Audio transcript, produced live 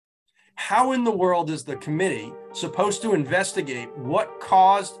how in the world is the committee supposed to investigate what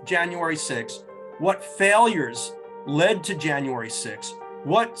caused January 6th, what failures led to January 6th,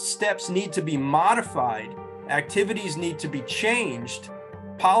 what steps need to be modified, activities need to be changed,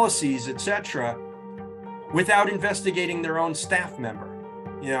 policies, etc., without investigating their own staff member?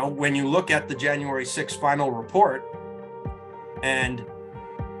 You know, when you look at the January 6th final report, and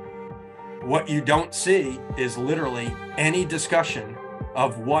what you don't see is literally any discussion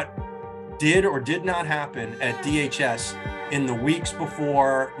of what did or did not happen at DHS in the weeks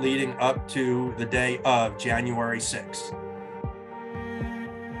before leading up to the day of January 6th.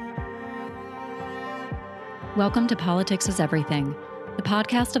 Welcome to Politics is Everything, the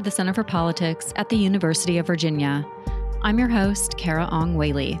podcast of the Center for Politics at the University of Virginia. I'm your host, Kara Ong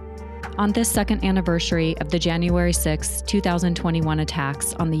Whaley. On this second anniversary of the January 6, 2021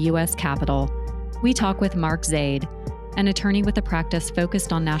 attacks on the U.S. Capitol, we talk with Mark Zaid, an attorney with a practice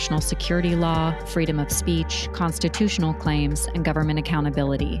focused on national security law, freedom of speech, constitutional claims, and government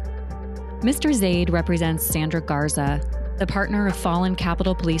accountability. Mr. Zaid represents Sandra Garza, the partner of fallen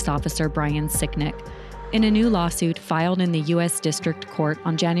Capitol Police Officer Brian Sicknick, in a new lawsuit filed in the U.S. District Court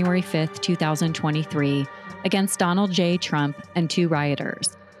on January 5, 2023, against Donald J. Trump and two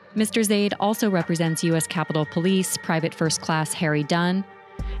rioters. Mr. Zaid also represents U.S. Capitol Police Private First Class Harry Dunn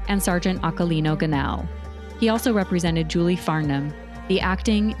and Sergeant Aquilino Ganell. He also represented Julie Farnham, the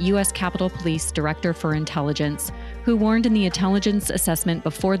acting U.S. Capitol Police Director for Intelligence, who warned in the intelligence assessment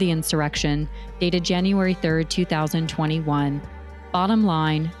before the insurrection, dated January 3, 2021, bottom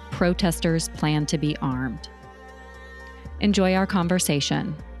line, protesters plan to be armed. Enjoy our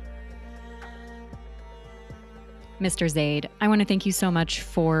conversation. Mr. Zaid, I want to thank you so much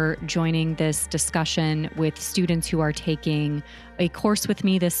for joining this discussion with students who are taking a course with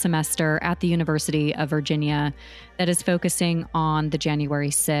me this semester at the University of Virginia that is focusing on the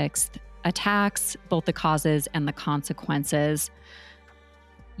January 6th attacks, both the causes and the consequences.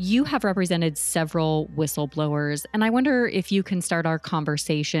 You have represented several whistleblowers, and I wonder if you can start our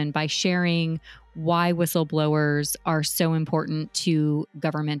conversation by sharing why whistleblowers are so important to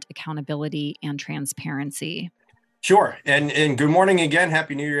government accountability and transparency. Sure. And good morning again.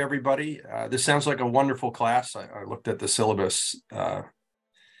 Happy New Year, everybody. This sounds like a wonderful class. I looked at the syllabus. I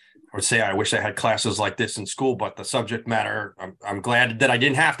would say I wish I had classes like this in school, but the subject matter, I'm glad that I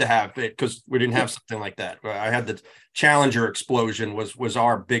didn't have to have it because we didn't have something like that. I had the Challenger explosion was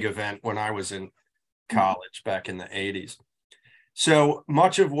our big event when I was in college back in the 80s. So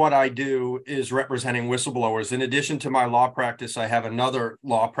much of what I do is representing whistleblowers. In addition to my law practice, I have another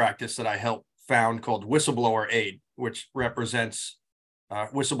law practice that I helped found called Whistleblower Aid, which represents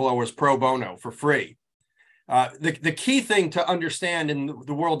whistleblowers pro bono for free. The key thing to understand in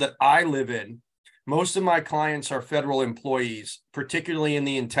the world that I live in, most of my clients are federal employees, particularly in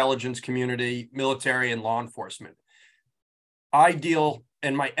the intelligence community, military, and law enforcement. I deal,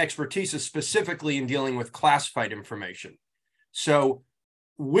 and my expertise is specifically in dealing with classified information. So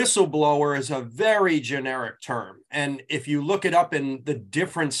whistleblower is a very generic term. And if you look it up in the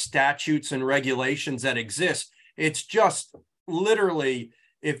different statutes and regulations that exist, it's just literally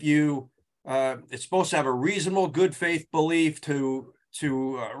if you, it's supposed to have a reasonable good faith belief to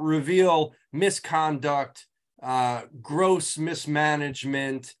reveal misconduct, gross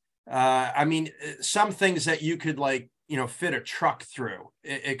mismanagement. Some things that you could fit a truck through.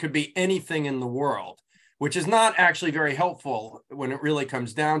 It could be anything in the world, which is not actually very helpful when it really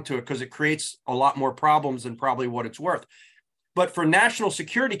comes down to it, because it creates a lot more problems than probably what it's worth. But for national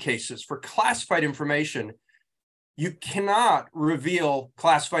security cases, for classified information, you cannot reveal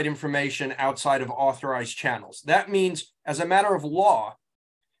classified information outside of authorized channels. That means, as a matter of law,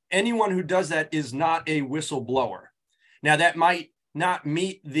 anyone who does that is not a whistleblower. Now, that might not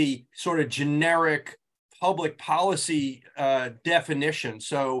meet the sort of generic public policy definition.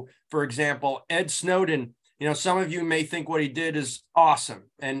 So, for example, Ed Snowden, some of you may think what he did is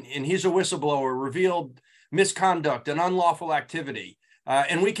awesome, and he's a whistleblower, revealed misconduct and unlawful activity,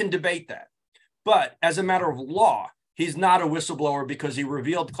 and we can debate that. But as a matter of law, he's not a whistleblower because he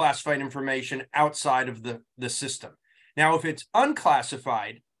revealed classified information outside of the system. Now, if it's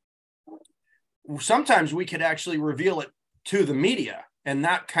unclassified, sometimes we could actually reveal it to the media, and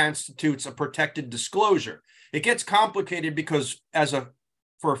that constitutes a protected disclosure. It gets complicated because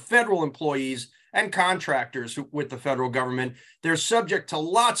for federal employees and contractors with the federal government, they're subject to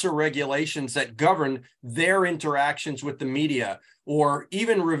lots of regulations that govern their interactions with the media, or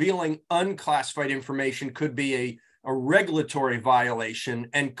even revealing unclassified information could be a regulatory violation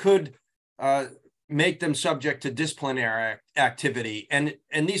and could make them subject to disciplinary activity. And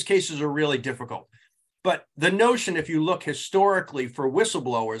these cases are really difficult. But the notion, if you look historically for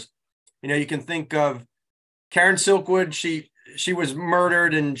whistleblowers, You can think of Karen Silkwood. She was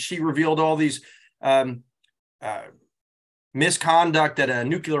murdered, and she revealed all these misconduct at a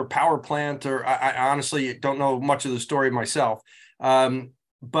nuclear power plant, or I honestly don't know much of the story myself.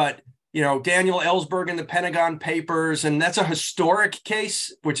 But Daniel Ellsberg in the Pentagon Papers, and that's a historic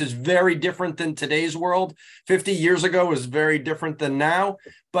case, which is very different than today's world. 50 years ago was very different than now.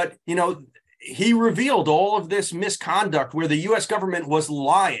 But, he revealed all of this misconduct where the U.S. government was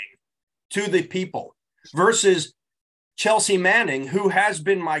lying to the people, versus Chelsea Manning, who has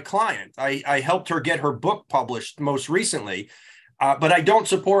been my client. I helped her get her book published most recently, but I don't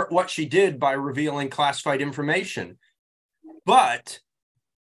support what she did by revealing classified information. But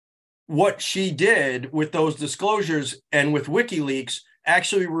what she did with those disclosures and with WikiLeaks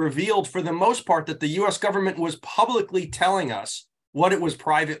actually revealed, for the most part, that the U.S. government was publicly telling us what it was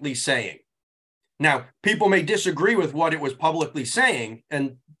privately saying. Now, people may disagree with what it was publicly saying,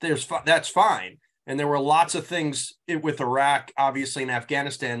 and that's fine. And there were lots of things with Iraq, obviously, and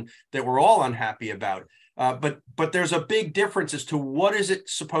Afghanistan that we're all unhappy about. But there's a big difference as to what is it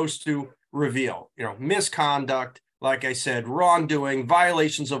supposed to reveal. Misconduct, like I said, wrongdoing,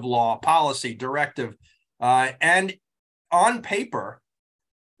 violations of law, policy, directive, and on paper,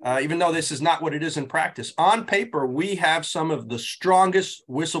 even though this is not what it is in practice, on paper, we have some of the strongest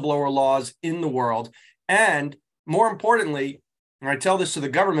whistleblower laws in the world. And more importantly, and I tell this to the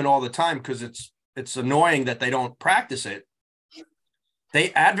government all the time because it's annoying that they don't practice it,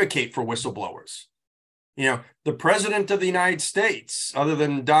 they advocate for whistleblowers. The president of the United States, other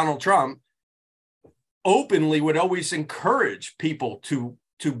than Donald Trump, openly would always encourage people to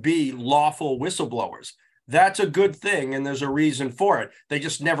be lawful whistleblowers. That's a good thing, and there's a reason for it. They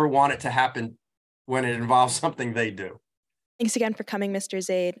just never want it to happen when it involves something they do. Thanks again for coming, Mr.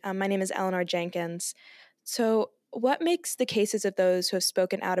 Zaid. My name is Eleanor Jenkins. So what makes the cases of those who have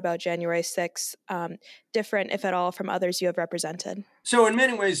spoken out about January 6th different, if at all, from others you have represented? So in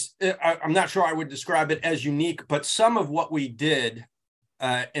many ways, I'm not sure I would describe it as unique, but some of what we did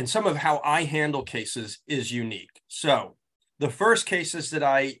and some of how I handle cases is unique. So the first cases that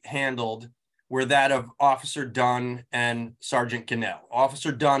I handled were that of Officer Dunn and Sergeant Cannell.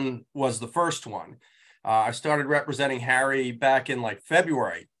 Officer Dunn was the first one. I started representing Harry back in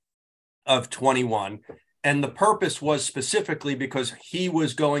February of 21. And the purpose was specifically because he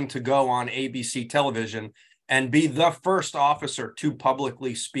was going to go on ABC television and be the first officer to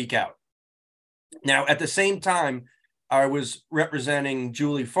publicly speak out. Now, at the same time, I was representing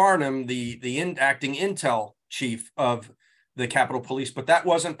Julie Farnham, the acting intel chief of the Capitol Police, but that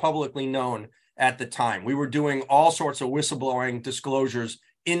wasn't publicly known at the time. We were doing all sorts of whistleblowing disclosures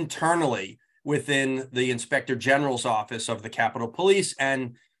internally within the Inspector General's office of the Capitol Police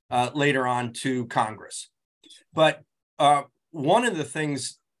and later on to Congress. But one of the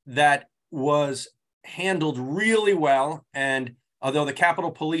things that was handled really well, and although the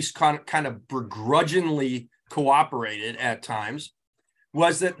Capitol Police kind of begrudgingly cooperated at times,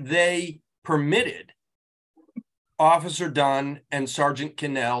 was that they permitted Officer Dunn and Sergeant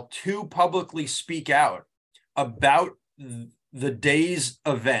Cannell to publicly speak out about the day's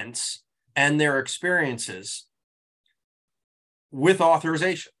events and their experiences with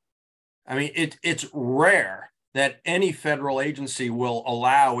authorization. I mean, it's rare that any federal agency will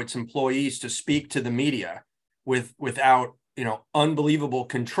allow its employees to speak to the media without unbelievable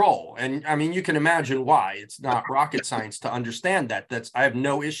control. And I mean, you can imagine why. It's not rocket science to understand that. I have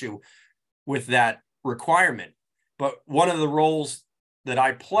no issue with that requirement. But one of the roles that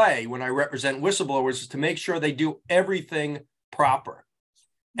I play when I represent whistleblowers is to make sure they do everything proper.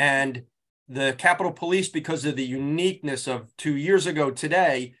 And the Capitol Police, because of the uniqueness of 2 years ago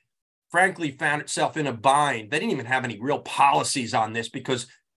today, frankly found itself in a bind. They didn't even have any real policies on this because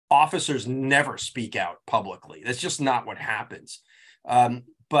officers never speak out publicly. That's just not what happens.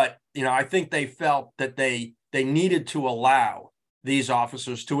 But I think they felt that they needed to allow these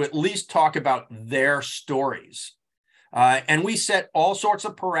officers to at least talk about their stories. And we set all sorts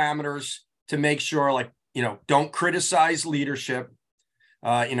of parameters to make sure, don't criticize leadership,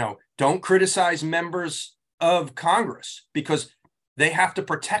 don't criticize members of Congress, because they have to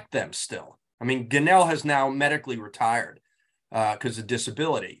protect them still. I mean, Cannell has now medically retired because of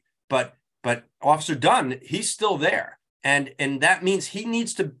disability, but Officer Dunn, he's still there. And that means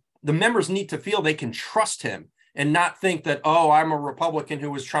the members need to feel they can trust him and not think that, oh, I'm a Republican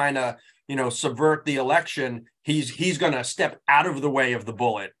who was trying to, subvert the election. He's going to step out of the way of the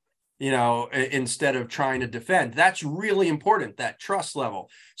bullet, instead of trying to defend. That's really important, that trust level.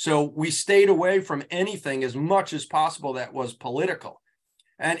 So we stayed away from anything as much as possible that was political.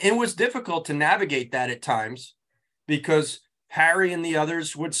 And it was difficult to navigate that at times because Harry and the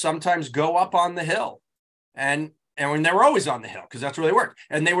others would sometimes go up on the Hill, and when they were always on the Hill because that's where they worked,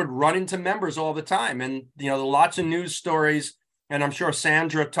 and they would run into members all the time. And lots of news stories, and I'm sure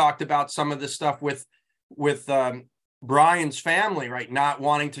Sandra talked about some of this stuff with Brian's family, right? Not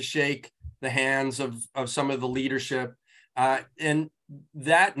wanting to shake the hands of some of the leadership, and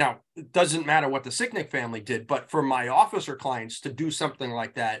that now it doesn't matter what the Sicknick family did, but for my officer clients to do something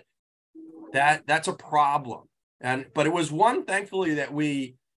like that's a problem. But it was one, thankfully, that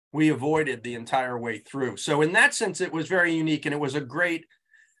we avoided the entire way through. So in that sense, it was very unique, and it was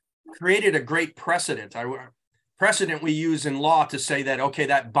created a great precedent. Precedent we use in law to say that, okay,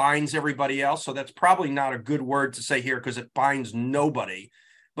 that binds everybody else. So that's probably not a good word to say here because it binds nobody,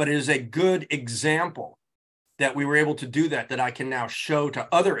 but it is a good example that we were able to do that I can now show to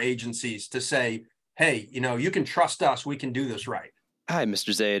other agencies to say, hey, you can trust us. We can do this right. Hi,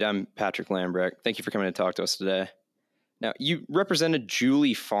 Mr. Zaid. I'm Patrick Lambrecht. Thank you for coming to talk to us today. Now, you represented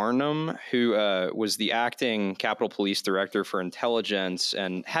Julie Farnham, who was the acting Capitol Police Director for Intelligence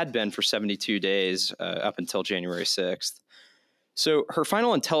and had been for 72 days up until January 6th. So her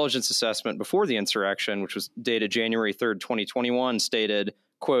final intelligence assessment before the insurrection, which was dated January 3rd, 2021, stated,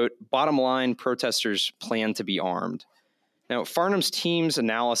 quote, "Bottom line, protesters plan to be armed." Now, Farnham's team's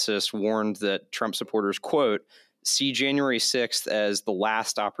analysis warned that Trump supporters, quote, "see January 6th as the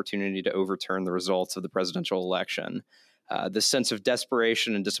last opportunity to overturn the results of the presidential election. The sense of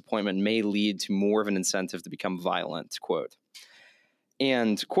desperation and disappointment may lead to more of an incentive to become violent," quote.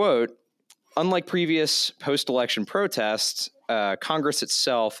 And, quote, "Unlike previous post-election protests, Congress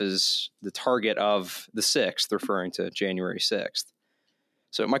itself is the target of the 6th," referring to January 6th.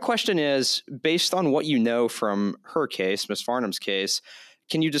 So my question is, based on what you know from her case, Ms. Farnham's case,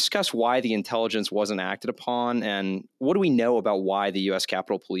 can you discuss why the intelligence wasn't acted upon, and what do we know about why the U.S.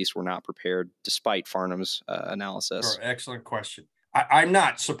 Capitol Police were not prepared despite Farnham's analysis? Sure, excellent question. I'm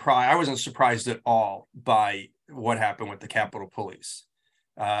not surprised. I wasn't surprised at all by what happened with the Capitol Police.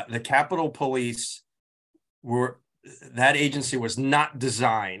 The Capitol Police that agency was not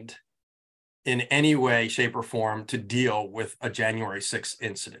designed in any way, shape, or form to deal with a January 6th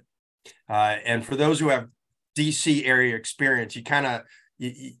incident. And for those who have DC area experience, you kind of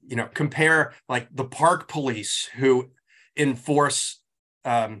compare like the Park Police who enforce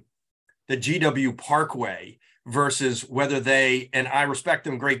the GW Parkway versus whether and I respect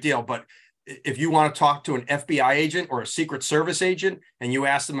them a great deal, but if you want to talk to an FBI agent or a Secret Service agent and you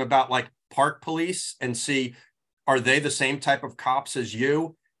ask them about like Park Police and see, are they the same type of cops as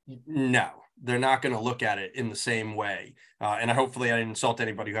you? No, they're not going to look at it in the same way. And hopefully I didn't insult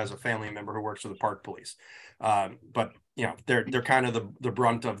anybody who has a family member who works for the Park Police. But they're kind of the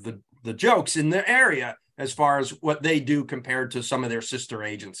brunt of the jokes in the area as far as what they do compared to some of their sister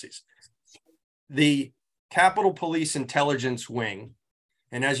agencies. The Capitol Police Intelligence Wing,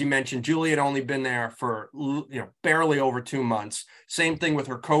 and as you mentioned, Julie had only been there for barely over 2 months. Same thing with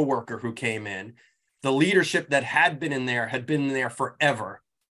her coworker who came in. The leadership that had been there forever.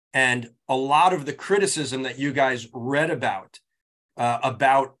 And a lot of the criticism that you guys read about,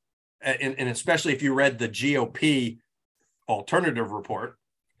 and especially if you read the GOP alternative report,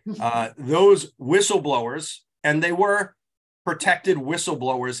 those whistleblowers, and they were protected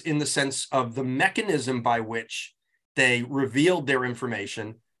whistleblowers in the sense of the mechanism by which they revealed their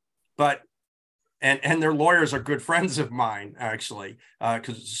information, and their lawyers are good friends of mine, actually,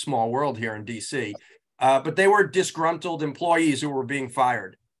 because it's a small world here in DC, but they were disgruntled employees who were being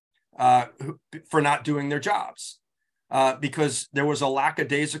fired for not doing their jobs because there was a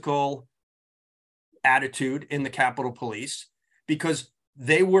lackadaisical attitude in the Capitol Police because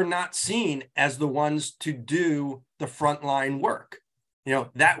they were not seen as the ones to do the frontline work.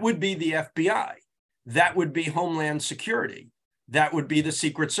 That would be the FBI. That would be Homeland Security. That would be the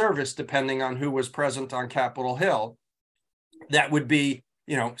Secret Service, depending on who was present on Capitol Hill. That would be,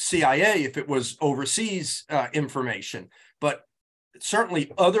 CIA if it was overseas information. But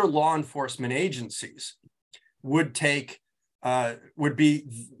certainly other law enforcement agencies would be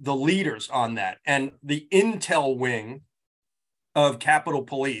the leaders on that. And the intel wing of Capitol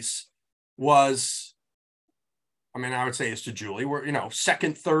Police was, I would say it's to Julie, were,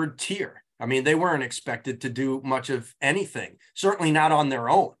 second, third tier. They weren't expected to do much of anything, certainly not on their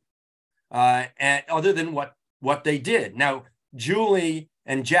own, and other than what they did. Now, Julie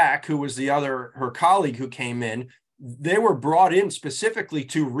and Jack, who was her colleague who came in, they were brought in specifically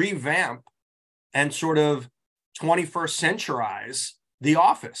to revamp and sort of 21st centuryize the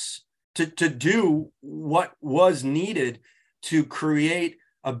office, to do what was needed to create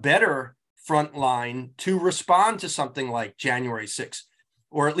a better front line to respond to something like January 6th.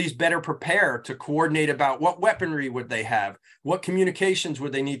 or at least better prepare to coordinate about what weaponry would they have, what communications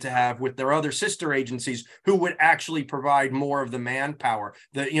would they need to have with their other sister agencies who would actually provide more of the manpower,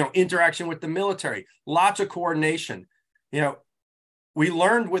 the interaction with the military, lots of coordination. We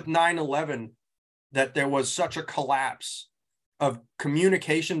learned with 9/11 that there was such a collapse of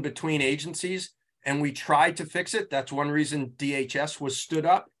communication between agencies, and we tried to fix it. That's one reason DHS was stood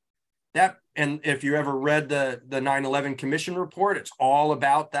up. And if you ever read the 9/11 Commission report, it's all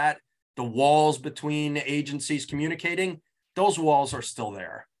about that. The walls between agencies communicating, those walls are still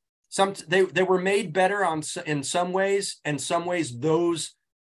there. They were made better in some ways, and some ways those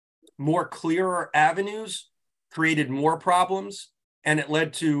more clearer avenues created more problems, and it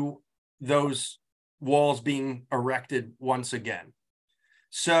led to those walls being erected once again.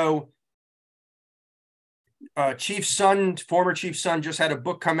 So former Chief Son just had a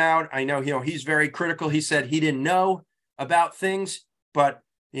book come out. I know, he's very critical. He said he didn't know about things, but,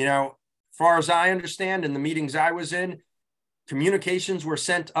 as far as I understand, in the meetings I was in, communications were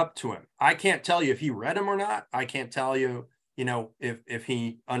sent up to him. I can't tell you if he read them or not. I can't tell you, if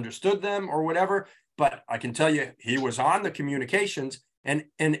he understood them or whatever, but I can tell you he was on the communications, and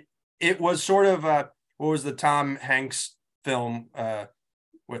it was sort of what was the Tom Hanks film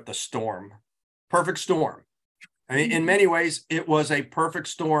with the storm? Perfect Storm. I mean, in many ways, it was a perfect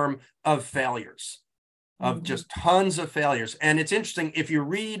storm of failures, of just tons of failures. And it's interesting, if you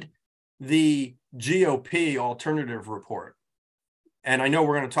read the GOP alternative report, and I know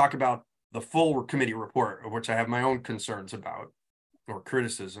we're going to talk about the full committee report, of which I have my own concerns about or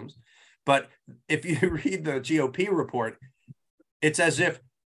criticisms, but if you read the GOP report, it's as if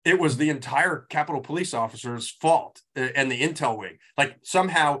it was the entire Capitol Police officers' fault and the intel wing. Like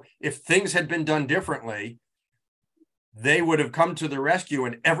somehow, if things had been done differently, they would have come to the rescue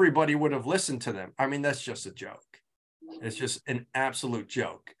and everybody would have listened to them. I mean, that's just a joke. It's just an absolute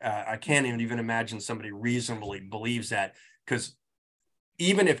joke. I can't even imagine somebody reasonably believes that, because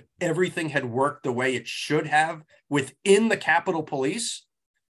even if everything had worked the way it should have within the Capitol Police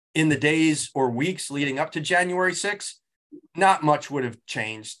in the days or weeks leading up to January 6th, not much would have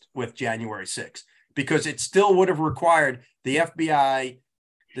changed with January 6th, because it still would have required the FBI,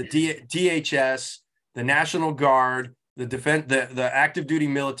 the DHS, the National Guard, the active duty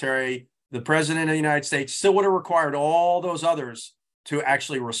military, the President of the United States, still would have required all those others to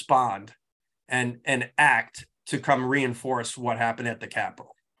actually respond and act to come reinforce what happened at the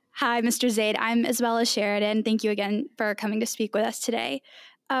Capitol. Hi, Mr. Zaid. I'm Isabella Sheridan. Thank you again for coming to speak with us today.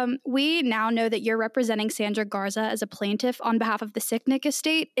 We now know that you're representing Sandra Garza as a plaintiff on behalf of the Sicknick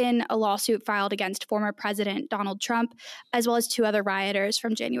estate in a lawsuit filed against former President Donald Trump, as well as two other rioters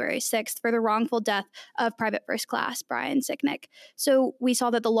from January 6th for the wrongful death of Private First Class Brian Sicknick. So we saw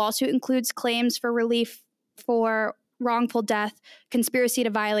that the lawsuit includes claims for relief for wrongful death, conspiracy to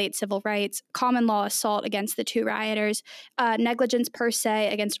violate civil rights, common law assault against the two rioters, negligence per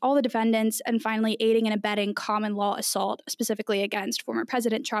se against all the defendants, and finally aiding and abetting common law assault specifically against former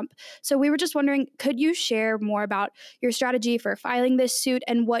President Trump. So we were just wondering, could you share more about your strategy for filing this suit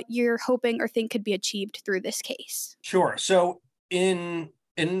and what you're hoping or think could be achieved through this case? Sure. So in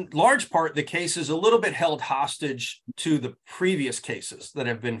large part, the case is a little bit held hostage to the previous cases that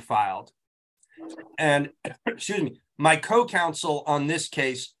have been filed. And excuse me, my co-counsel on this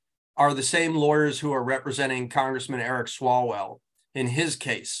case are the same lawyers who are representing Congressman Eric Swalwell in his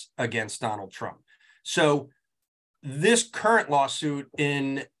case against Donald Trump. So this current lawsuit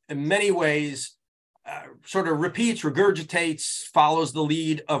in many ways sort of repeats, regurgitates, follows the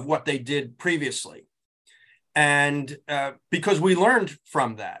lead of what they did previously. And because we learned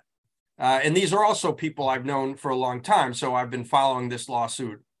from that. And these are also people I've known for a long time. So I've been following this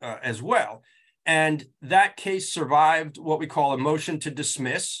lawsuit as well. And that case survived what we call a motion to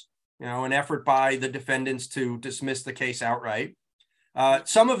dismiss, an effort by the defendants to dismiss the case outright.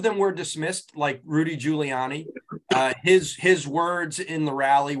 Some of them were dismissed, like Rudy Giuliani. His words in the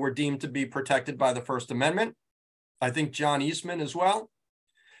rally were deemed to be protected by the First Amendment. I think John Eastman as well.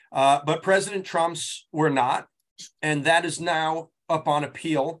 But President Trump's were not. And that is now up on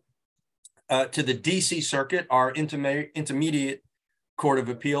appeal to the D.C. Circuit, our intermediate Court of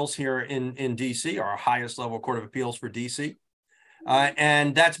Appeals here in D.C., our highest level Court of Appeals for D.C.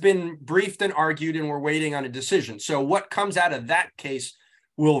 And that's been briefed and argued, and we're waiting on a decision. So what comes out of that case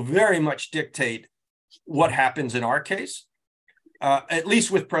will very much dictate what happens in our case, at least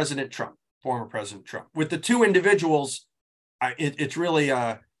with President Trump, former President Trump. With the two individuals, it's really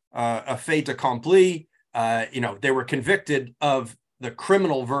a fait accompli. They were convicted of the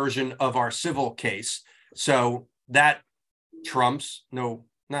criminal version of our civil case. So that trumps, no,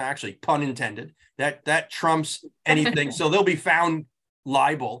 not actually, pun intended, that trumps anything. So they'll be found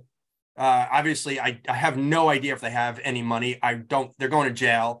libel. Obviously, I have no idea if they have any money. They're going to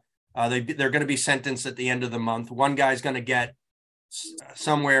jail. They're going to be sentenced at the end of the month. One guy's going to get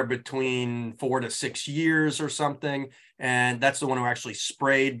somewhere between 4 to 6 years or something. And that's the one who actually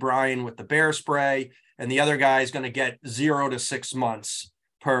sprayed Brian with the bear spray. And the other guy is going to get 0 to 6 months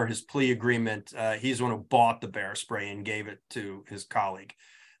per his plea agreement. He's the one who bought the bear spray and gave it to his colleague.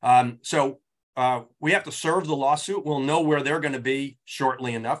 So we have to serve the lawsuit. We'll know where they're going to be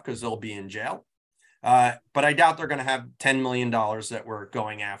shortly enough because they'll be in jail. But I doubt they're going to have $10 million that we're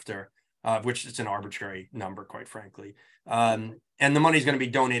going after, which is an arbitrary number, quite frankly. And the money's going to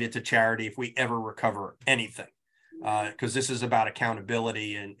be donated to charity if we ever recover anything, because this is about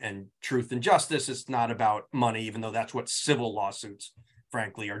accountability and truth and justice. It's not about money, even though that's what civil lawsuits,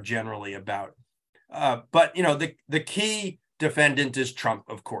 frankly, are generally about. But, the key defendant is Trump,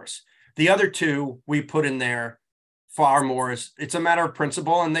 of course. The other two we put in there far more as it's a matter of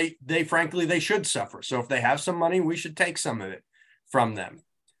principle, and they frankly, they should suffer. So if they have some money, we should take some of it from them.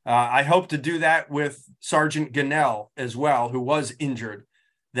 I hope to do that with Sergeant Gunnell as well, who was injured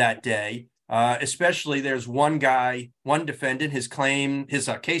that day. Especially there's one defendant, his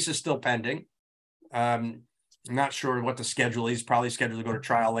case is still pending. I'm not sure what the schedule is. He's probably scheduled to go to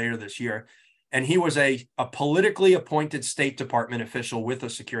trial later this year. And he was a politically appointed State Department official with a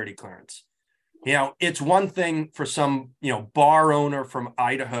security clearance. It's one thing for some, bar owner from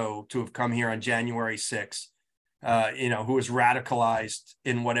Idaho to have come here on January 6th, who was radicalized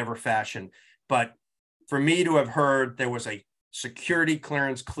in whatever fashion. But for me to have heard there was a security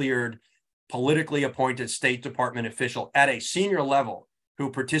clearance cleared, politically appointed State Department official at a senior level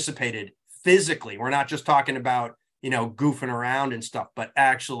who participated physically, we're not just talking about, goofing around and stuff, but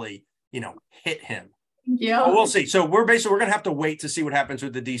actually, hit him. Yeah, we'll see. So we're going to have to wait to see what happens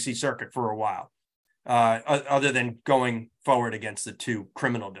with the DC circuit for a while, other than going forward against the two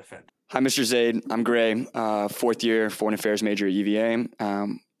criminal defendants. Hi, Mr. Zaid. I'm Gray, fourth year Foreign Affairs major at UVA.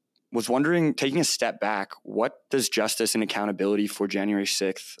 Was wondering, taking a step back, what does justice and accountability for January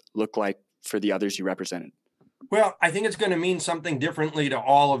 6th look like for the others you represented? Well, I think it's going to mean something differently to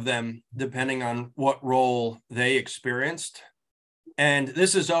all of them, depending on what role they experienced. And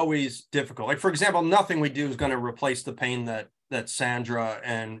this is always difficult. Like, for example, nothing we do is going to replace the pain that Sandra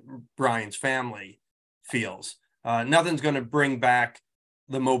and Brian's family feels. Nothing's going to bring back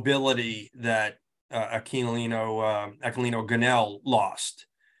the mobility that Aquilino Gunnell lost.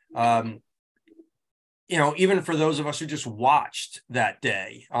 Even for those of us who just watched that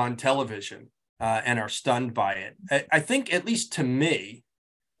day on television and are stunned by it, I think, at least to me,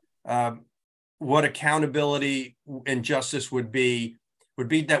 what accountability and justice would be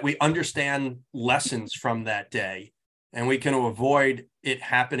that we understand lessons from that day and we can avoid it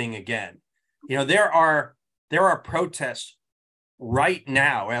happening again. There are protests right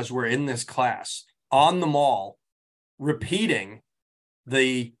now as we're in this class on the mall repeating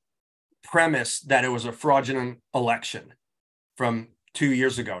the premise that it was a fraudulent election from 2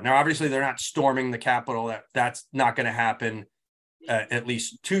 years ago. Now, obviously, they're not storming the Capitol. That's not going to happen at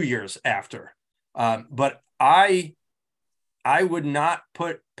least 2 years after. But I would not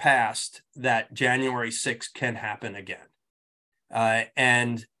put past that January 6th can happen again.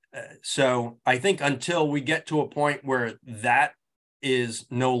 So I think until we get to a point where that is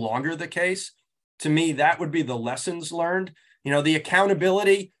no longer the case, to me, that would be the lessons learned. The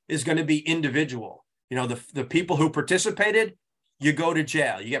accountability is going to be individual. The people who participated, you go to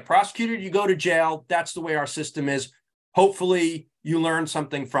jail. You get prosecuted, you go to jail. That's the way our system is. Hopefully you learn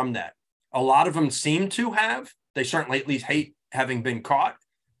something from that. A lot of them seem to have. They certainly at least hate having been caught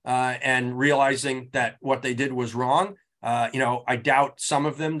and realizing that what they did was wrong. I doubt some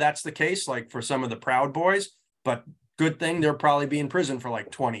of them that's the case, like for some of the Proud Boys, but good thing they'll probably be in prison for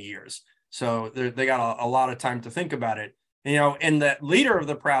like 20 years. So they got a lot of time to think about it. And the leader of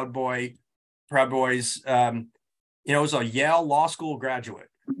the Proud Boys, was a Yale Law School graduate.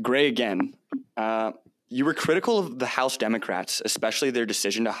 Gray again. You were critical of the House Democrats, especially their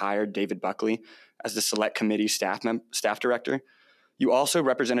decision to hire David Buckley as the Select Committee staff director. You also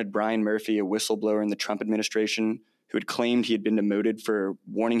represented Brian Murphy, a whistleblower in the Trump administration, who had claimed he had been demoted for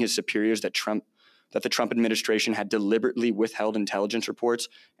warning his superiors that the Trump administration had deliberately withheld intelligence reports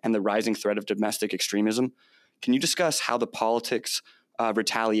and the rising threat of domestic extremism. Can you discuss how the politics of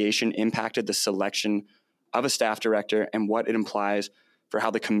retaliation impacted the selection of a staff director and what it implies for how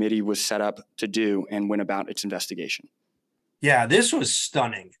the committee was set up to do and went about its investigation? Yeah, this was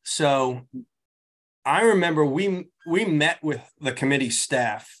stunning. So I remember we met with the committee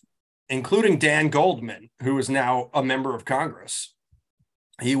staff, including Dan Goldman, who is now a member of Congress.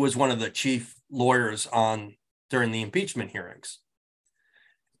 He was one of the chief lawyers during the impeachment hearings.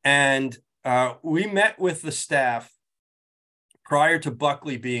 And we met with the staff prior to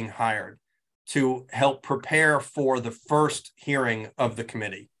Buckley being hired to help prepare for the first hearing of the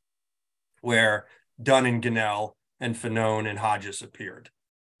committee, where Dunn and Gunnell and Fanone and Hodges appeared.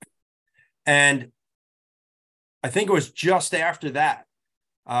 And I think it was just after that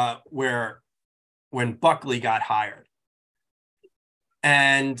when Buckley got hired.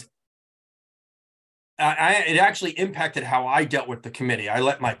 And it actually impacted how I dealt with the committee. I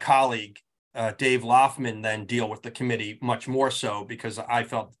let my colleague, Dave Loffman, then deal with the committee much more so, because I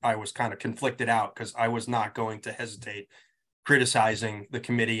felt I was kind of conflicted out, because I was not going to hesitate criticizing the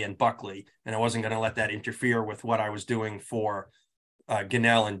committee and Buckley, and I wasn't going to let that interfere with what I was doing for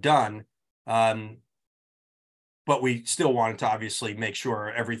Gunnell and Dunn. But we still wanted to obviously make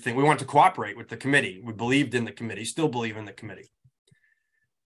sure everything, we wanted to cooperate with the committee. We believed in the committee, still believe in the committee.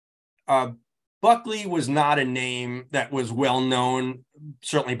 Buckley was not a name that was well known,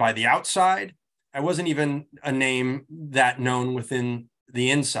 certainly by the outside. I wasn't even a name that known within the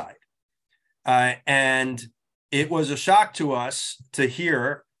inside. And it was a shock to us to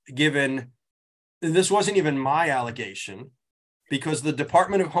hear, given this wasn't even my allegation, because the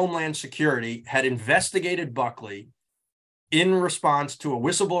Department of Homeland Security had investigated Buckley in response to a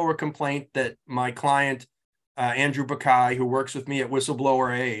whistleblower complaint that my client, Andrew Buckeye, who works with me at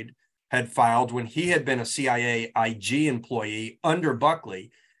Whistleblower Aid, had filed when he had been a CIA IG employee under Buckley.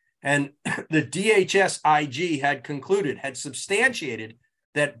 And the DHS IG had substantiated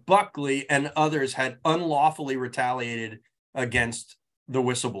that Buckley and others had unlawfully retaliated against the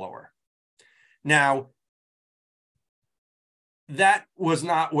whistleblower. Now, that was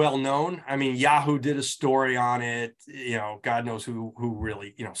not well known. I mean, Yahoo did a story on it. God knows who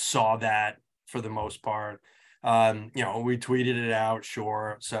really, saw that for the most part. We tweeted it out,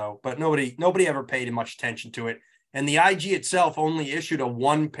 sure. So, but nobody ever paid much attention to it. And the IG itself only issued a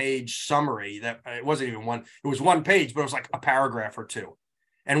one-page summary that it wasn't even one. It was one page, but it was like a paragraph or two.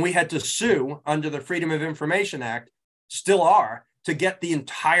 And we had to sue under the Freedom of Information Act, still are, to get the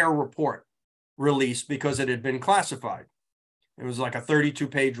entire report released because it had been classified. It was like a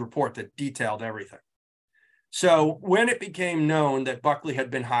 32-page report that detailed everything. So when it became known that Buckley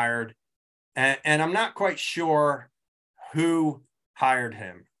had been hired, and I'm not quite sure who hired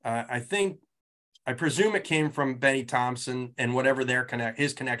him. I presume it came from Benny Thompson and whatever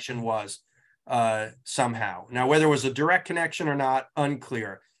his connection was somehow. Now, whether it was a direct connection or not,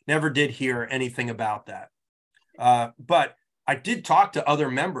 unclear. Never did hear anything about that. But I did talk to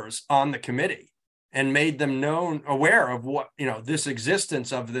other members on the committee and made them aware of what, this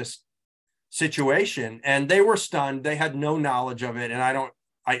existence of this situation. And they were stunned. They had no knowledge of it. And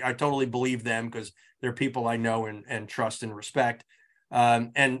I totally believe them, because they're people I know and trust and respect.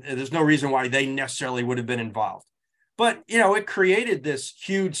 And there's no reason why they necessarily would have been involved. But, it created this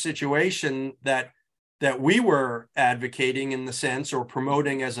huge situation that we were advocating in the sense, or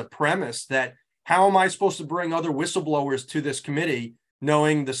promoting as a premise, that how am I supposed to bring other whistleblowers to this committee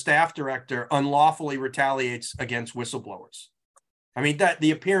knowing the staff director unlawfully retaliates against whistleblowers? I mean,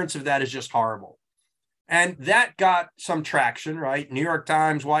 the appearance of that is just horrible. And that got some traction, right? New York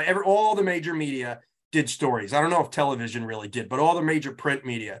Times, all the major media did stories. I don't know if television really did, but all the major print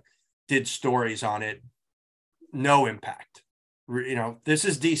media did stories on it. No impact. This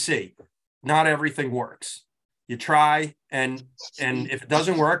is DC. Not everything works. You try, and if it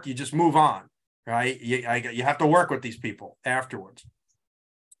doesn't work, you just move on, right? You have to work with these people afterwards.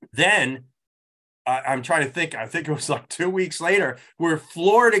 Then I'm trying to think. I think it was like 2 weeks later, we're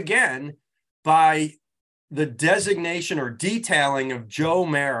floored again by the designation or detailing of Joe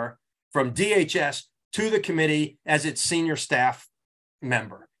Mayer from DHS to the committee as its senior staff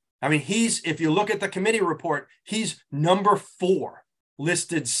member. I mean, if you look at the committee report, he's number 4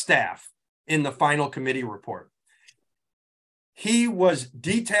 listed staff in the final committee report. He was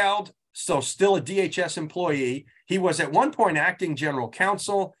detailed, so still a DHS employee. He was at one point acting general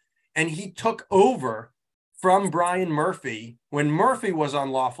counsel, and he took over from Brian Murphy when Murphy was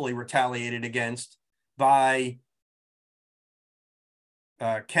unlawfully retaliated against by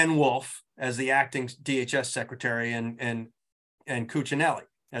Ken Wolf as the acting DHS secretary and Cuccinelli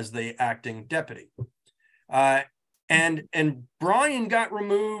as the acting deputy. And Brian got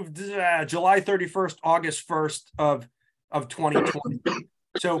removed July 31st, August 1st of 2020.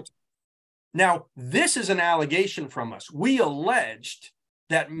 So now this is an allegation from us. We alleged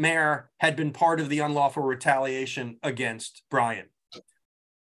that Mayer had been part of the unlawful retaliation against Brian.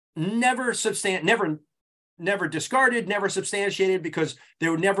 Never discarded, never substantiated, because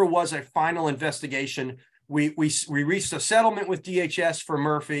there never was a final investigation. We reached a settlement with DHS for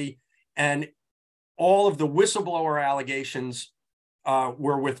Murphy, and all of the whistleblower allegations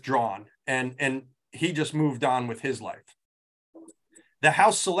were withdrawn, and he just moved on with his life. The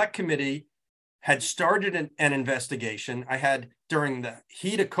House Select Committee had started an investigation. I had, during the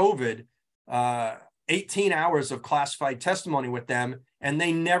heat of COVID, 18 hours of classified testimony with them, and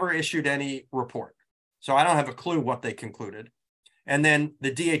they never issued any report. So I don't have a clue what they concluded. And then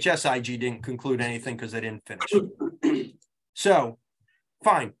the DHS IG didn't conclude anything because they didn't finish. So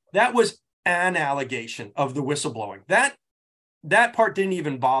fine, that was an allegation of the whistleblowing. That part didn't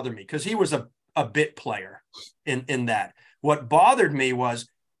even bother me because he was a bit player in that. What bothered me was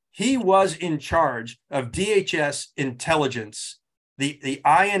he was in charge of DHS intelligence, the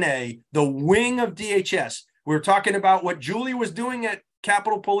INA, the wing of DHS. We were talking about what Julie was doing at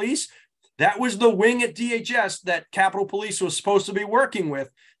Capitol Police. That was the wing at DHS that Capitol Police was supposed to be working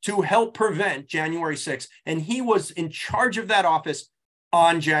with to help prevent January 6th. And he was in charge of that office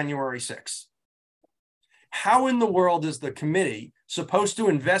on January 6th. How in the world is the committee supposed to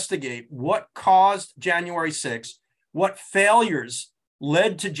investigate what caused January 6th, what failures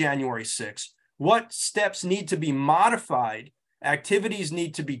led to January 6th, what steps need to be modified, activities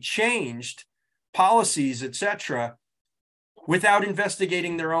need to be changed, policies, etc., without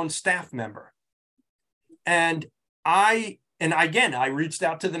investigating their own staff member? And I reached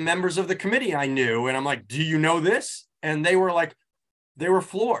out to the members of the committee I knew, and I'm like, do you know this? And they were like, they were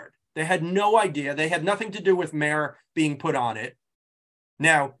floored. They had no idea. They had nothing to do with mayor being put on it.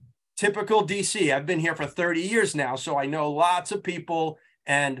 Now, typical DC, I've been here for 30 years now, so I know lots of people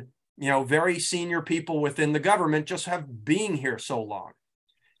and, very senior people within the government just have been here so long.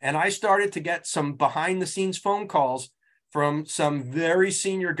 And I started to get some behind the scenes phone calls from some very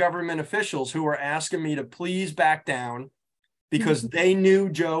senior government officials who were asking me to please back down because they knew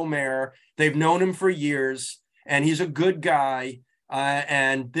Joe Mayer. They've known him for years, and he's a good guy,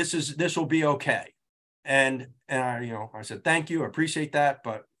 and this will be okay. And I said, thank you, I appreciate that,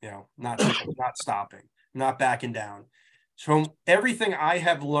 but not stopping, not backing down. So everything I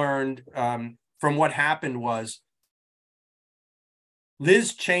have learned from what happened was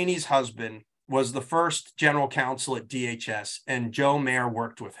Liz Cheney's husband was the first general counsel at DHS, and Joe Mayer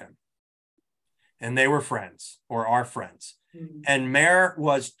worked with him. And they were friends, or are friends. Mm-hmm. And Mayer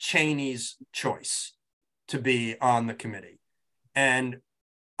was Cheney's choice to be on the committee. And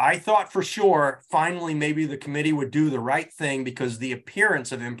I thought for sure, finally, maybe the committee would do the right thing, because the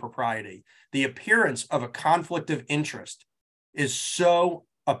appearance of impropriety, the appearance of a conflict of interest is so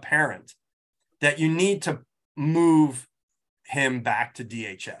apparent that you need to move him back to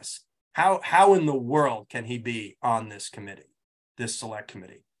DHS. How in the world can he be on this committee, this select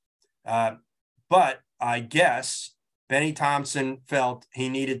committee? But I guess Benny Thompson felt he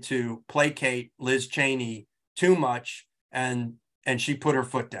needed to placate Liz Cheney too much, and she put her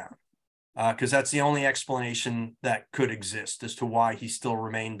foot down, because that's the only explanation that could exist as to why he still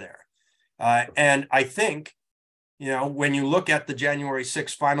remained there. And I think, when you look at the January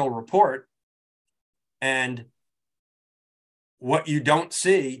 6th final report, and what you don't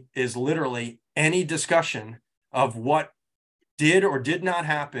see is literally any discussion of what did or did not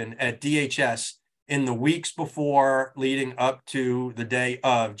happen at DHS in the weeks before leading up to the day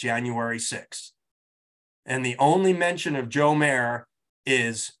of January 6th. And the only mention of Joe Mayer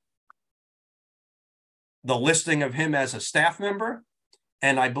is the listing of him as a staff member.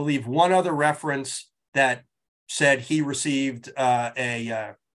 And I believe one other reference that said he received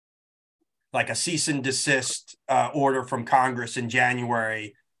a cease and desist order from Congress in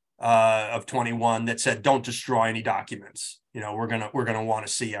January of 21 that said, don't destroy any documents. We're gonna want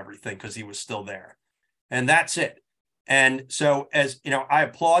to see everything, because he was still there. And that's it. And so, as I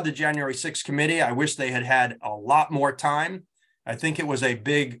applaud the January 6th committee. I wish they had a lot more time. I think it was a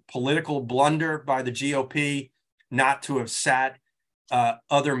big political blunder by the GOP not to have sat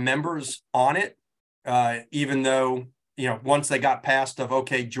other members on it, even though, once they got past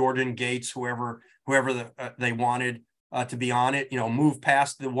Jordan Gates, whoever they wanted to be on it, move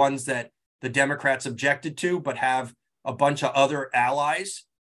past the ones that the Democrats objected to, but have a bunch of other allies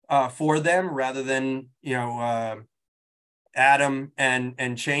for them, rather than, Adam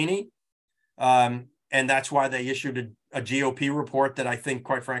and Cheney. And that's why they issued a GOP report that I think,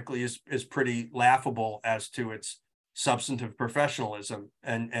 quite frankly, is pretty laughable as to its substantive professionalism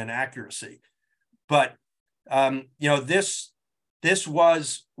and accuracy. But this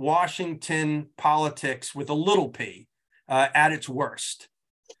was Washington politics with a little p at its worst,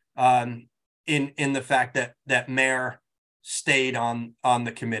 in the fact that Mayer stayed on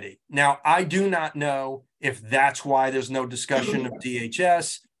the committee. Now, I do not know if that's why there's no discussion of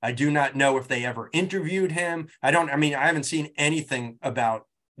DHS. I do not know if they ever interviewed him. I haven't seen anything about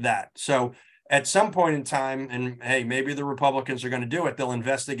that. So at some point in time, and hey, maybe the Republicans are going to do it, they'll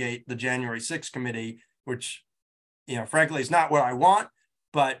investigate the January 6th committee, which, frankly, is not what I want,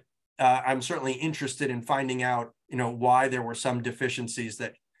 but I'm certainly interested in finding out, why there were some deficiencies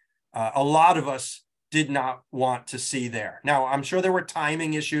that a lot of us did not want to see there. Now, I'm sure there were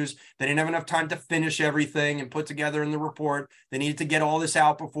timing issues. They didn't have enough time to finish everything and put together in the report. They needed to get all this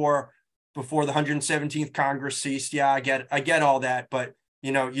out before the 117th Congress ceased. Yeah, I get all that, but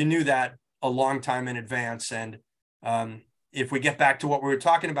you knew that a long time in advance. And if we get back to what we were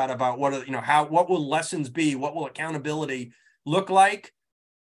talking about what will lessons be, what will accountability look like?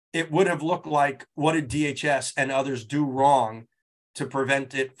 It would have looked like, what did DHS and others do wrong to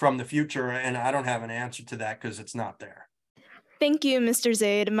prevent it from the future? And I don't have an answer to that because it's not there. Thank you, Mr.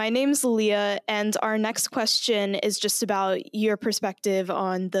 Zaid. My name's Leah, and our next question is just about your perspective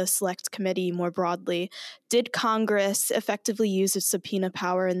on the Select Committee more broadly. Did Congress effectively use its subpoena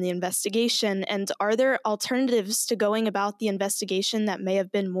power in the investigation, and are there alternatives to going about the investigation that may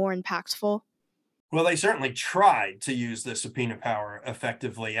have been more impactful? Well, they certainly tried to use the subpoena power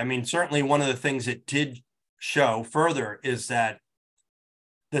effectively. I mean, certainly one of the things it did show further is that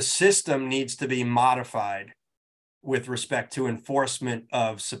the system needs to be modified with respect to enforcement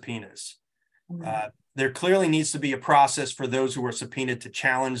of subpoenas. There clearly needs to be a process for those who are subpoenaed to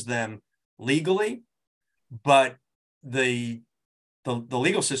challenge them legally, but the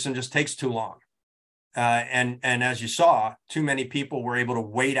legal system just takes too long. And as you saw, too many people were able to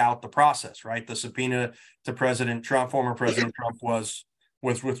wait out the process, right? The subpoena to President Trump, former President Trump, was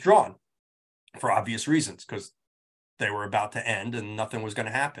withdrawn for obvious reasons, because they were about to end and nothing was going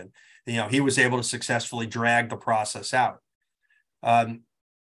to happen. He was able to successfully drag the process out.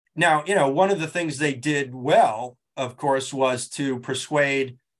 Now, one of the things they did well, of course, was to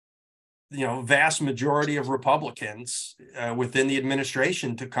persuade, vast majority of Republicans within the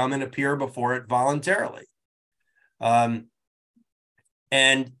administration to come and appear before it voluntarily. And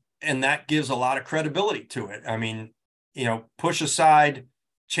that gives a lot of credibility to it. I mean, push aside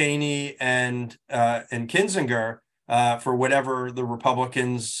Cheney and Kinzinger for whatever the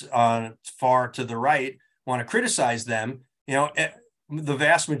Republicans far to the right want to criticize them. The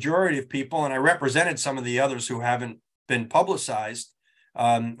vast majority of people, and I represented some of the others who haven't been publicized,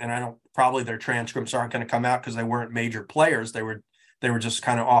 and I don't, probably their transcripts aren't going to come out because they weren't major players. They were just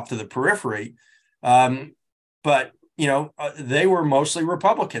kind of off to the periphery. But they were mostly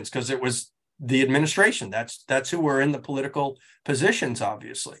Republicans because it was the administration. That's who were in the political positions,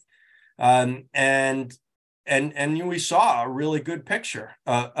 obviously. And we saw a really good picture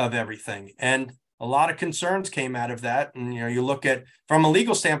of everything. And a lot of concerns came out of that. And, you look at, from a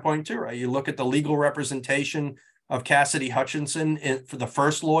legal standpoint too, right? You look at the legal representation of Cassidy Hutchinson for the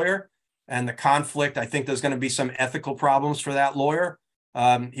first lawyer and the conflict. I think there's going to be some ethical problems for that lawyer.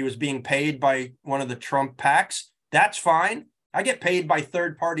 He was being paid by one of the Trump PACs. That's fine. I get paid by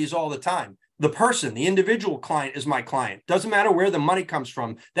third parties all the time. The person, the individual client is my client. Doesn't matter where the money comes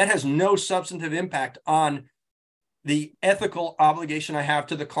from. That has no substantive impact on the ethical obligation I have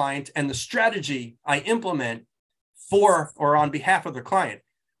to the client and the strategy I implement for or on behalf of the client,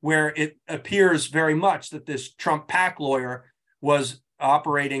 where it appears very much that this Trump PAC lawyer was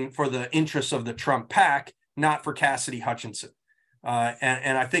operating for the interests of the Trump PAC, not for Cassidy Hutchinson.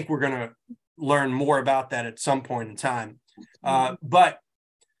 And I think we're going to learn more about that at some point in time. But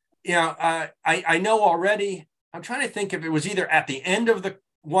I know already, I'm trying to think if it was either at the end of the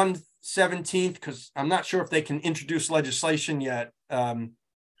 117th, because I'm not sure if they can introduce legislation yet from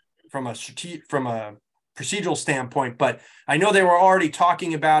a procedural standpoint, but I know they were already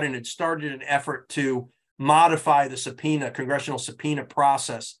talking about and had started an effort to modify the congressional subpoena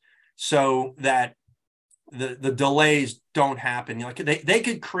process so that the delays don't happen. They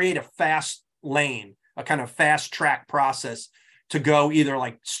could create a fast lane, a kind of fast track process to go either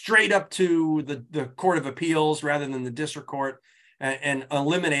like straight up to the Court of Appeals rather than the district court, and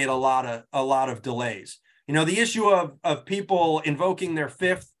eliminate a lot of delays. The issue of people invoking their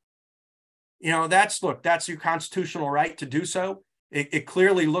fifth, that's your constitutional right to do so. It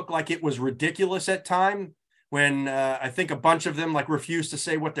clearly looked like it was ridiculous at time when I think a bunch of them refused to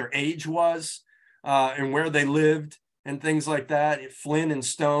say what their age was and where they lived and things like that. Flynn and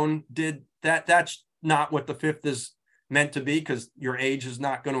Stone did that. That's not what the fifth is meant to be, because your age is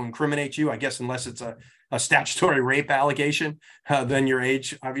not going to incriminate you, I guess, unless it's a statutory rape allegation. Then your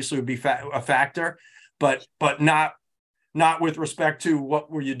age obviously would be a factor, but not with respect to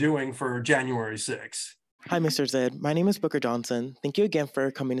what were you doing for January 6th. Hi, Mr. Zaid. My name is Booker Johnson. Thank you again for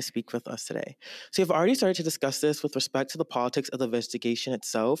coming to speak with us today. So you've already started to discuss this with respect to the politics of the investigation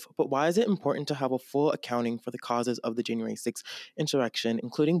itself, but why is it important to have a full accounting for the causes of the January 6th insurrection,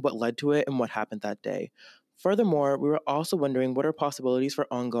 including what led to it and what happened that day? Furthermore, we were also wondering what are possibilities for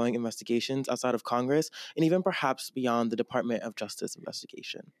ongoing investigations outside of Congress and even perhaps beyond the Department of Justice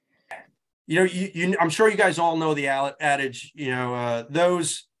investigation? I'm sure you guys all know the adage,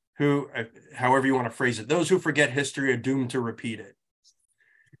 those who, however you want to phrase it, those who forget history are doomed to repeat it.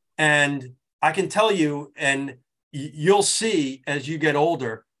 And I can tell you, and you'll see as you get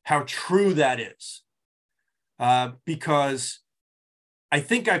older, how true that is. Because I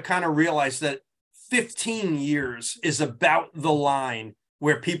think I've kind of realized that 15 years is about the line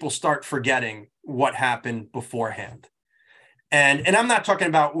where people start forgetting what happened beforehand. And I'm not talking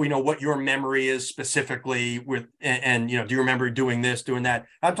about, what your memory is specifically with, and do you remember doing this, doing that?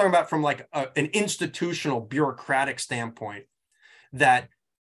 I'm talking about from like an institutional bureaucratic standpoint, that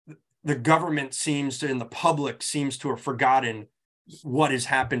the government seems to, and the public seems to have forgotten what has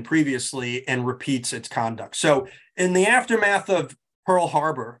happened previously and repeats its conduct. So in the aftermath of Pearl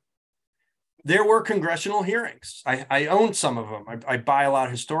Harbor, there were congressional hearings. I own some of them. I buy a lot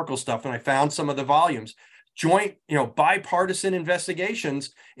of historical stuff, and I found some of the volumes. Joint, bipartisan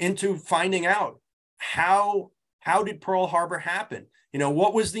investigations into finding out how did Pearl Harbor happen?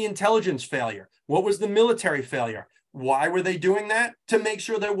 What was the intelligence failure? What was the military failure? Why were they doing that? To make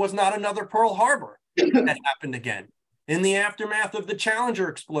sure there was not another Pearl Harbor that happened again. In the aftermath of the Challenger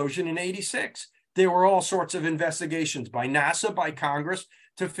explosion in '86, there were all sorts of investigations by NASA, by Congress,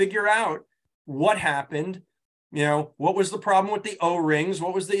 to figure out what happened. What was the problem with the O-rings?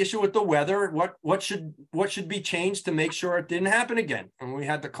 What was the issue with the weather? What should be changed to make sure it didn't happen again? And we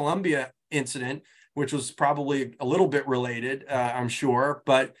had the Columbia incident, which was probably a little bit related, I'm sure,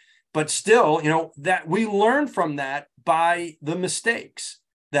 but still, that we learned from that by the mistakes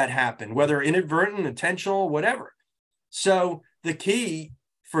that happened, whether inadvertent, intentional, whatever. So the key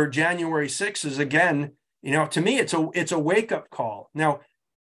for January 6th is, again, to me, it's a wake-up call. Now,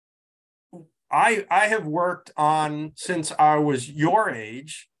 I have worked on, since I was your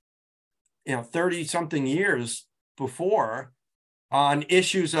age, 30 something years before, on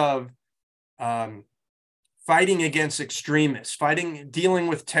issues of fighting against extremists, dealing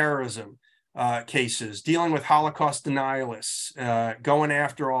with terrorism cases, dealing with Holocaust denialists, going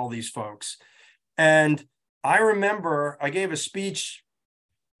after all these folks. And I remember I gave a speech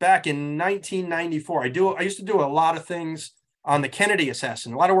back in 1994. I used to do a lot of things on the Kennedy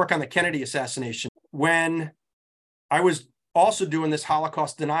assassination, a lot of work on the Kennedy assassination, when I was also doing this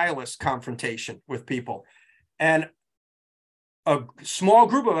Holocaust denialist confrontation with people. And a small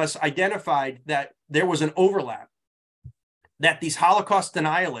group of us identified that there was an overlap, that these Holocaust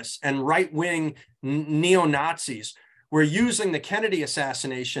denialists and right-wing neo-Nazis were using the Kennedy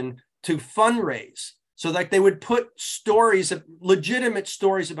assassination to fundraise. So that they would put legitimate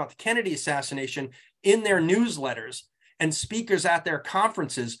stories about the Kennedy assassination in their newsletters and speakers at their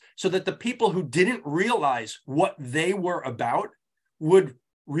conferences, so that the people who didn't realize what they were about would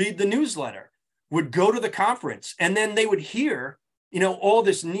read the newsletter, would go to the conference, and then they would hear, all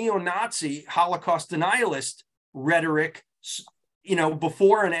this neo-Nazi Holocaust denialist rhetoric,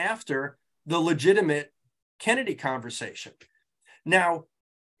 before and after the legitimate Kennedy conversation. Now,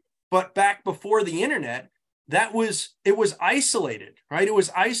 but back before the internet, it was isolated, right? It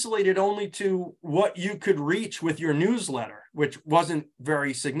was isolated only to what you could reach with your newsletter, which wasn't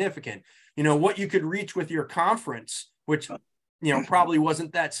very significant. What you could reach with your conference, which, probably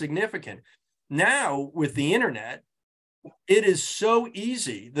wasn't that significant. Now, with the internet, it is so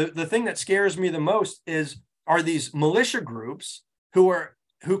easy. The thing that scares me the most are these militia groups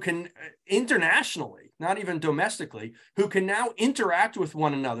who can internationally, not even domestically, who can now interact with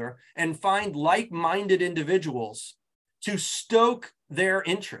one another and find like-minded individuals to stoke their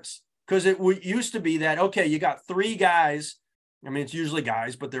interests. Because it used to be that, okay, you got three guys. I mean, it's usually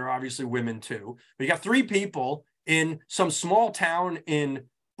guys, but there are obviously women too. But you got three people in some small town in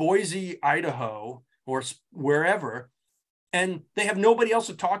Boise, Idaho, or wherever, and they have nobody else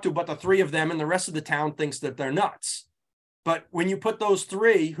to talk to but the three of them, and the rest of the town thinks that they're nuts. But when you put those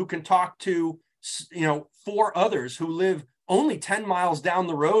three who can talk to, four others who live only 10 miles down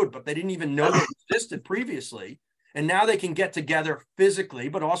the road, but they didn't even know they existed previously, and now they can get together physically,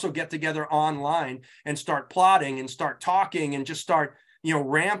 but also get together online and start plotting and start talking and just start,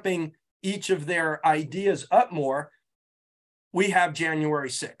 ramping each of their ideas up more, we have January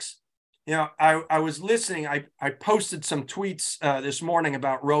 6th. I was listening. I posted some tweets this morning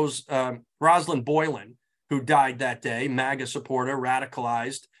about Rosalind Boylan, who died that day, MAGA supporter,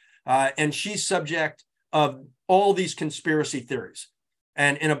 radicalized. And she's subject of all these conspiracy theories.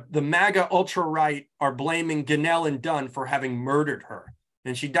 And the MAGA ultra-right are blaming Gunnell and Dunn for having murdered her.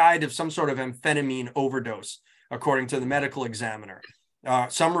 And she died of some sort of amphetamine overdose, according to the medical examiner.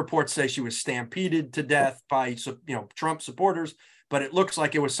 Some reports say she was stampeded to death by Trump supporters, but it looks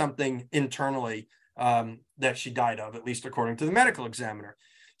like it was something internally that she died of, at least according to the medical examiner.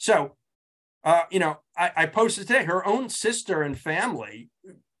 So, I posted today, her own sister and family,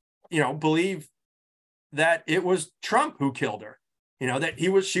 believe that it was Trump who killed her. That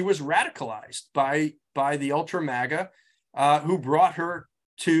she was radicalized by the ultra MAGA who brought her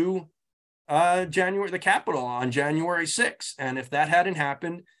to the Capitol on January 6th. And if that hadn't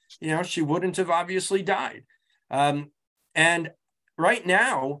happened, she wouldn't have obviously died. And right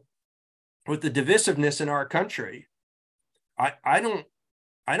now, with the divisiveness in our country, I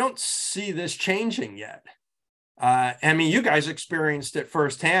don't see this changing yet. I mean, you guys experienced it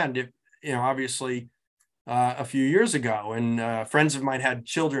firsthand, obviously a few years ago, and friends of mine had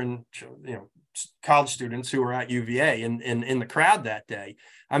children, college students who were at UVA in the crowd that day.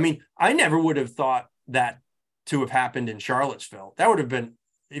 I mean, I never would have thought that to have happened in Charlottesville. That would have been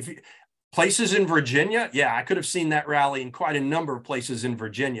places in Virginia. Yeah, I could have seen that rally in quite a number of places in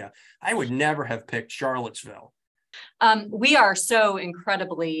Virginia. I would never have picked Charlottesville. We are so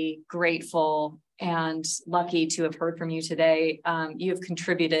incredibly grateful and lucky to have heard from you today. You have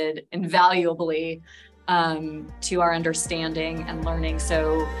contributed invaluably to our understanding and learning.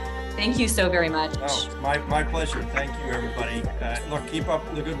 So thank you so very much. Oh, my pleasure. Thank you, everybody. Look, keep up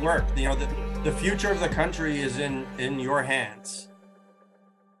the good work. The future of the country is in your hands.